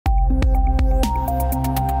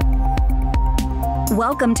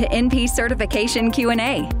Welcome to NP Certification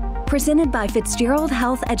Q&A, presented by Fitzgerald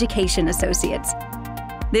Health Education Associates.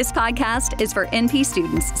 This podcast is for NP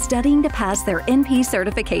students studying to pass their NP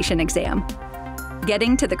certification exam.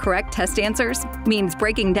 Getting to the correct test answers means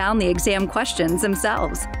breaking down the exam questions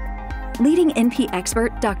themselves. Leading NP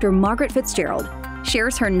expert Dr. Margaret Fitzgerald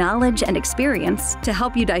shares her knowledge and experience to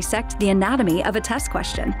help you dissect the anatomy of a test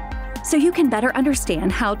question, so you can better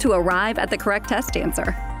understand how to arrive at the correct test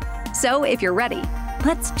answer. So if you're ready,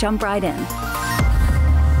 let's jump right in.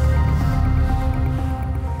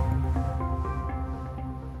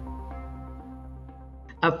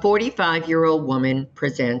 A 45-year-old woman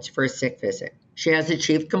presents for a sick visit. She has a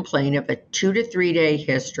chief complaint of a 2 to 3 day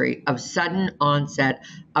history of sudden onset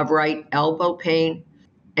of right elbow pain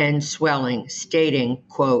and swelling, stating,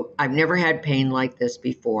 quote, "I've never had pain like this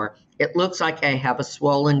before. It looks like I have a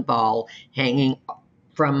swollen ball hanging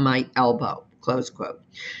from my elbow," close quote.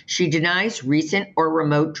 She denies recent or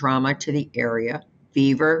remote trauma to the area,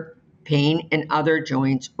 fever, pain in other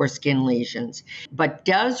joints or skin lesions, but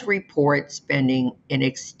does report spending an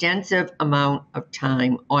extensive amount of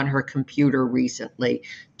time on her computer recently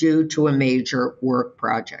due to a major work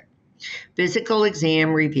project. Physical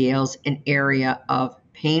exam reveals an area of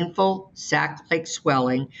painful sac-like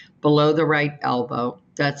swelling below the right elbow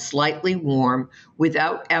that's slightly warm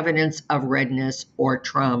without evidence of redness or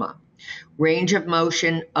trauma. Range of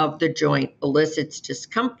motion of the joint elicits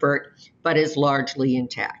discomfort, but is largely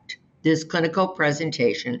intact. This clinical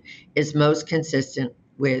presentation is most consistent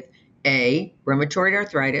with A, rheumatoid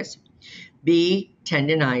arthritis, B,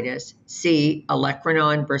 tendonitis, C,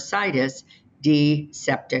 Olecranon bursitis, D,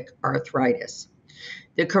 septic arthritis.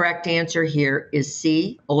 The correct answer here is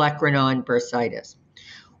C, Olecranon bursitis.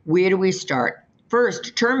 Where do we start? First,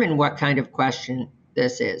 determine what kind of question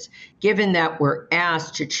this is, given that we're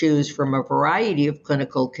asked to choose from a variety of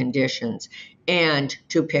clinical conditions and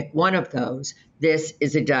to pick one of those. This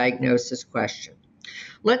is a diagnosis question.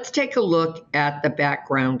 Let's take a look at the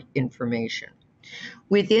background information.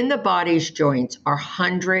 Within the body's joints are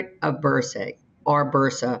hundreds of bursae, or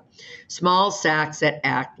bursa, small sacs that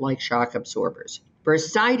act like shock absorbers.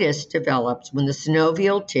 Bursitis develops when the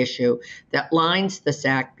synovial tissue that lines the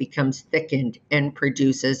sac becomes thickened and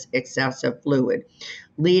produces excessive fluid,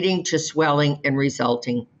 leading to swelling and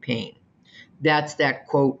resulting pain. That's that,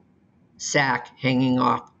 quote, sac hanging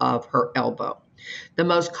off of her elbow. The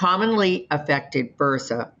most commonly affected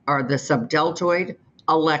bursa are the subdeltoid,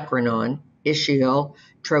 Olecranon, ischial,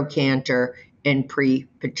 trochanter, and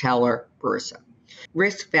prepatellar bursa.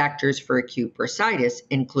 Risk factors for acute bursitis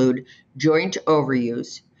include joint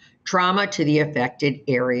overuse, trauma to the affected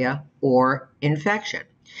area, or infection.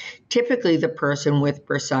 Typically, the person with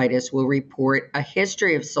bursitis will report a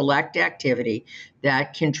history of select activity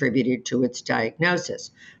that contributed to its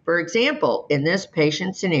diagnosis. For example, in this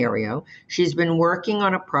patient scenario, she's been working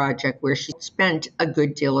on a project where she spent a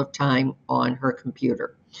good deal of time on her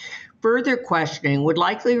computer. Further questioning would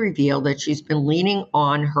likely reveal that she's been leaning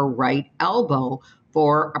on her right elbow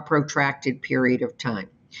for a protracted period of time.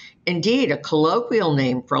 Indeed, a colloquial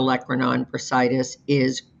name for Olecranon bursitis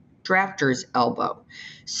is drafter's elbow,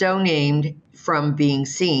 so named from being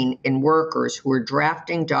seen in workers who were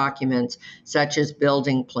drafting documents such as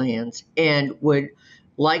building plans and would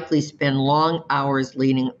likely spend long hours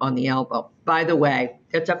leaning on the elbow. By the way,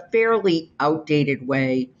 that's a fairly outdated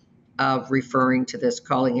way of referring to this,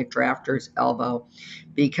 calling it drafter's elbow,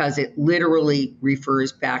 because it literally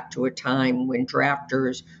refers back to a time when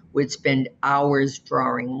drafters would spend hours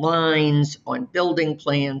drawing lines on building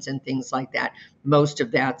plans and things like that. Most of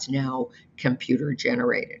that's now computer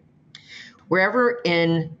generated. Wherever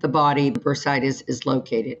in the body the bursitis is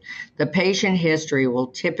located, the patient history will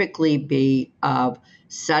typically be of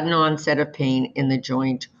sudden onset of pain in the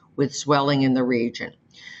joint with swelling in the region.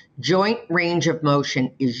 Joint range of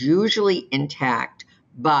motion is usually intact,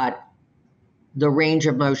 but the range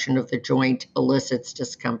of motion of the joint elicits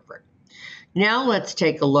discomfort. Now let's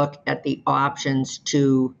take a look at the options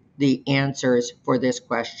to the answers for this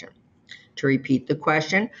question. To repeat the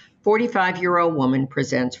question, 45-year-old woman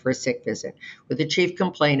presents for a sick visit with a chief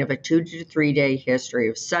complaint of a 2 to 3 day history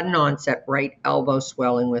of sudden onset right elbow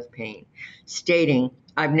swelling with pain, stating,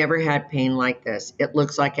 "I've never had pain like this. It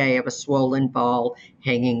looks like I have a swollen ball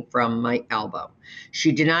hanging from my elbow."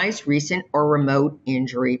 She denies recent or remote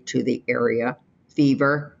injury to the area,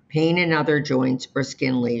 fever, pain in other joints or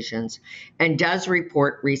skin lesions, and does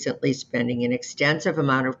report recently spending an extensive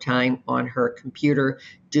amount of time on her computer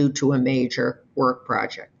due to a major work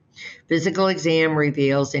project. Physical exam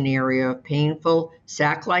reveals an area of painful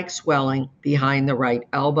sac-like swelling behind the right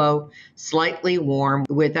elbow, slightly warm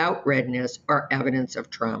without redness or evidence of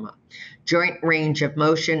trauma. Joint range of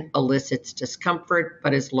motion elicits discomfort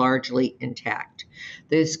but is largely intact.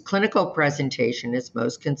 This clinical presentation is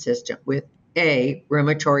most consistent with A,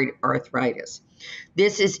 rheumatoid arthritis.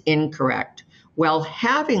 This is incorrect. While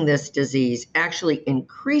having this disease actually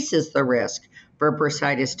increases the risk for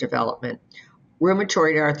bursitis development,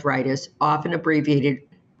 rheumatoid arthritis, often abbreviated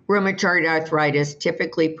rheumatoid arthritis,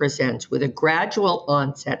 typically presents with a gradual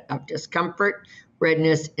onset of discomfort,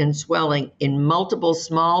 redness, and swelling in multiple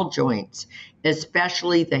small joints,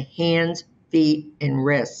 especially the hands, feet, and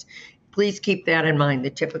wrists. Please keep that in mind. The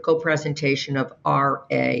typical presentation of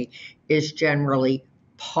RA is generally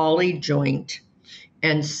polyjoint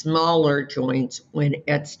and smaller joints when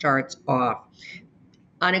it starts off.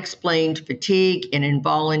 Unexplained fatigue and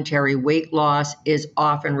involuntary weight loss is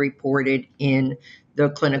often reported in the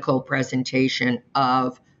clinical presentation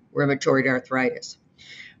of rheumatoid arthritis.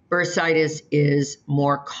 Bursitis is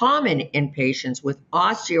more common in patients with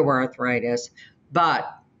osteoarthritis,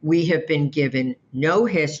 but we have been given no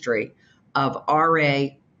history of RA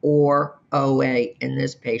or OA in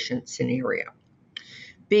this patient scenario.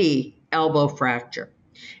 B, elbow fracture.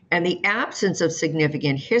 And the absence of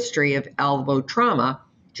significant history of elbow trauma,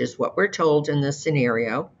 which is what we're told in this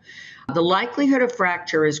scenario, the likelihood of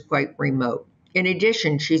fracture is quite remote. In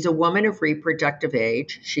addition, she's a woman of reproductive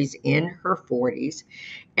age. She's in her 40s.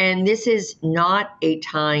 And this is not a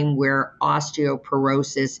time where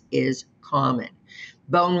osteoporosis is common.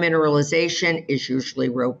 Bone mineralization is usually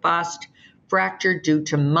robust. Fracture due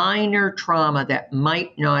to minor trauma that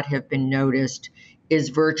might not have been noticed is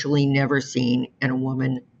virtually never seen in a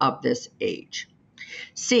woman of this age.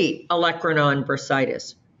 C, Olecranon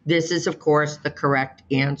bursitis. This is, of course, the correct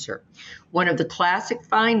answer. One of the classic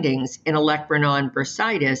findings in Olecranon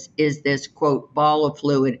bursitis is this, quote, ball of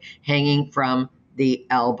fluid hanging from the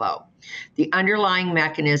elbow. The underlying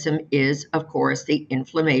mechanism is, of course, the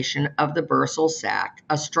inflammation of the bursal sac,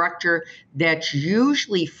 a structure that's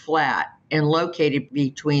usually flat and located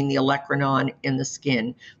between the olecranon and the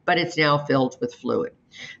skin, but it's now filled with fluid.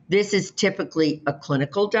 This is typically a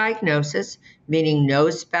clinical diagnosis, meaning no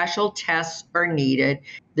special tests are needed.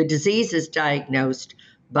 The disease is diagnosed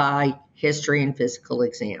by history and physical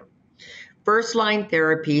exam. First-line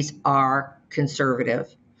therapies are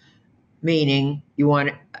conservative, meaning you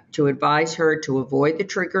want to advise her to avoid the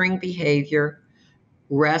triggering behavior,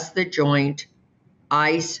 rest the joint,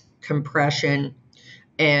 ice, compression,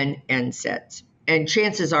 and NSAIDs. And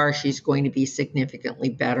chances are she's going to be significantly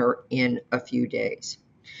better in a few days.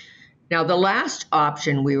 Now, the last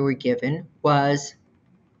option we were given was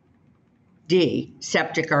D,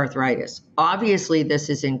 septic arthritis. Obviously, this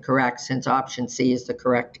is incorrect since option C is the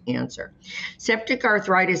correct answer. Septic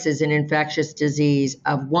arthritis is an infectious disease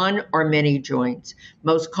of one or many joints,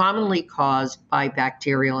 most commonly caused by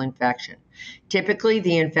bacterial infection. Typically,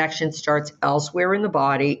 the infection starts elsewhere in the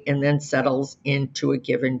body and then settles into a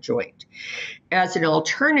given joint. As an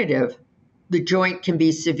alternative, the joint can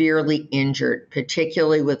be severely injured,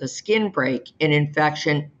 particularly with a skin break, and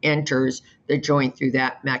infection enters the joint through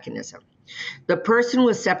that mechanism. The person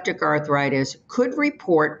with septic arthritis could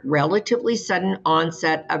report relatively sudden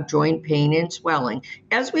onset of joint pain and swelling,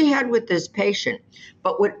 as we had with this patient,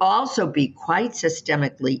 but would also be quite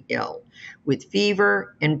systemically ill, with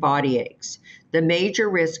fever and body aches. The major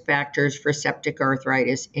risk factors for septic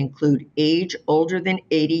arthritis include age older than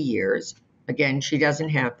 80 years. Again, she doesn't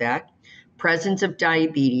have that. Presence of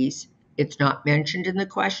diabetes. It's not mentioned in the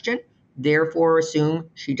question, therefore assume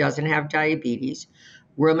she doesn't have diabetes.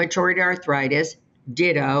 Rheumatoid arthritis,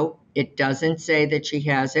 ditto. It doesn't say that she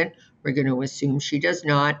has it. We're going to assume she does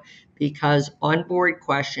not, because on board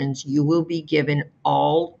questions, you will be given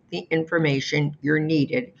all the information you're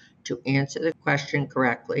needed to answer the question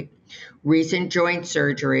correctly. Recent joint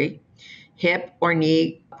surgery, hip or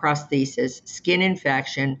knee prosthesis, skin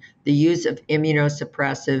infection, the use of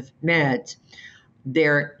immunosuppressive meds.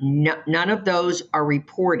 None of those are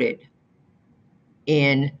reported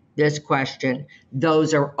in this question.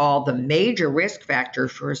 Those are all the major risk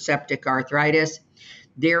factors for septic arthritis.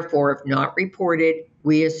 Therefore, if not reported,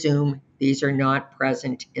 we assume these are not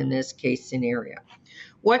present in this case scenario.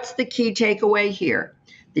 What's the key takeaway here?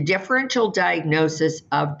 The differential diagnosis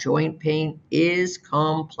of joint pain is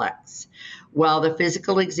complex. While the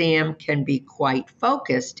physical exam can be quite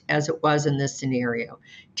focused, as it was in this scenario,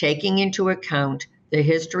 taking into account the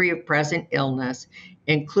history of present illness,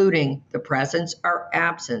 including the presence or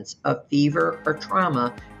absence of fever or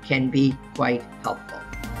trauma, can be quite helpful.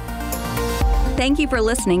 Thank you for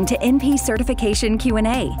listening to NP Certification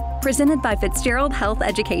Q&A, presented by Fitzgerald Health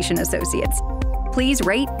Education Associates. Please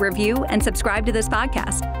rate, review, and subscribe to this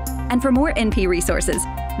podcast. And for more NP resources,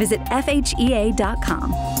 visit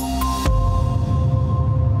FHEA.com.